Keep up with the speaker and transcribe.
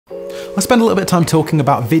I'll spend a little bit of time talking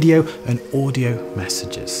about video and audio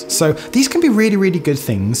messages. So these can be really, really good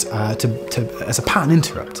things as a pattern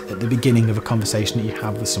interrupt at the beginning of a conversation that you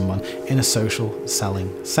have with someone in a social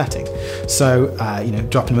selling setting. So,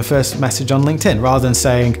 dropping them a first message on LinkedIn rather than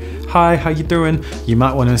saying, "Hi, how you doing?" You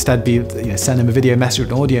might want to instead be, send them a video message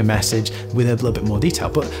or an audio message with a little bit more detail.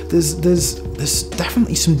 But there's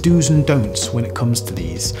definitely some do's and don'ts when it comes to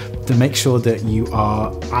these to make sure that you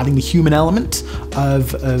are adding the human element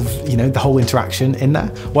of the whole interaction in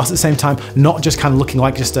there, whilst at the same time not just kind of looking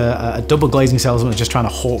like just a double glazing salesman just trying to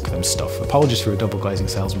hawk them stuff. Apologies for a double glazing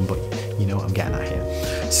salesman, but you know what I'm getting at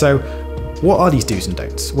here. So what are these do's and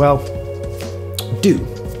don'ts? Well, do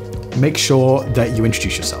make sure that you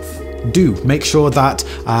introduce yourself. Do make sure that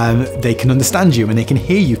they can understand you and they can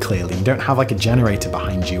hear you clearly. You don't have like a generator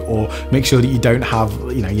behind you, or make sure that you don't have,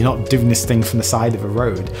 you're not doing this thing from the side of a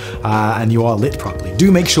road and you are lit properly.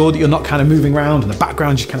 Do make sure that you're not kind of moving around in the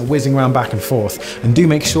background, just kind of whizzing around back and forth. And do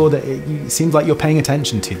make sure that it seems like you're paying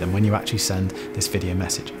attention to them when you actually send this video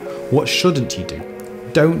message. What shouldn't you do?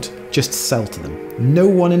 Don't just sell to them. No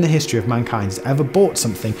one in the history of mankind has ever bought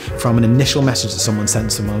something from an initial message that someone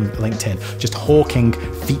sent someone on LinkedIn, just hawking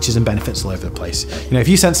features and benefits all over the place. If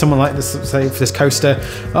you sent someone like this, say for this coaster,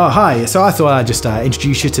 "Oh, hi, so I thought I'd just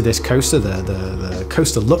introduce you to this coaster, the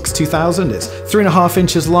Coaster Lux 2000. It's 3.5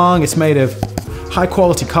 inches long, it's made of high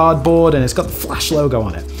quality cardboard, and it's got the Flash logo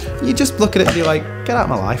on it." You just look at it and be like, "Get out of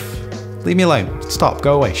my life. Leave me alone. Stop,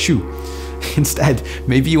 go away, shoo." Instead,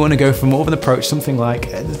 maybe you want to go for more of an approach, something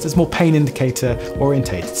like, there's more pain indicator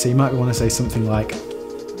orientated. So you might want to say something like,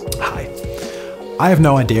 "Hi, I have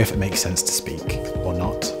no idea if it makes sense to speak or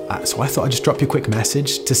not. So I thought I'd just drop you a quick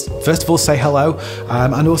message to, first of all, say hello,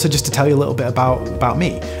 and also just to tell you a little bit about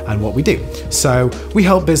me and what we do. So we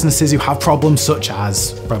help businesses who have problems such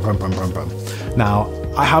as brum, brum, brum, brum, brum. Now,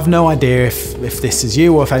 I have no idea if this is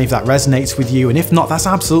you or if any of that resonates with you, and if not, that's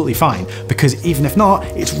absolutely fine, because even if not,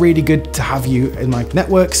 it's really good to have you in my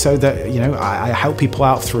network so that, I help people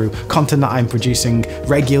out through content that I'm producing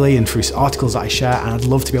regularly and through articles that I share, and I'd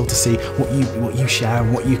love to be able to see what you share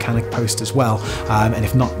and what you kind of post as well. And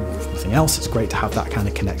if not, nothing else, it's great to have that kind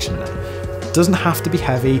of connection there. It doesn't have to be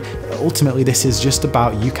heavy. Ultimately, this is just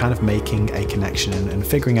about you kind of making a connection and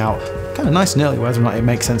figuring out kind of nice and early whether or not it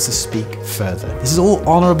makes sense to speak further. This is all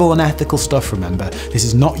honorable and ethical stuff, remember. This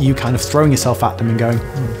is not you kind of throwing yourself at them and going,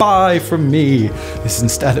 "Bye from me." This is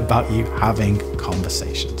instead about you having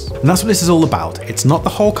conversations. And that's what this is all about. It's not the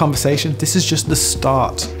whole conversation. This is just the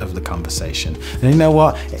start of the conversation. And you know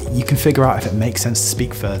what? You can figure out if it makes sense to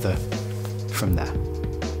speak further from there.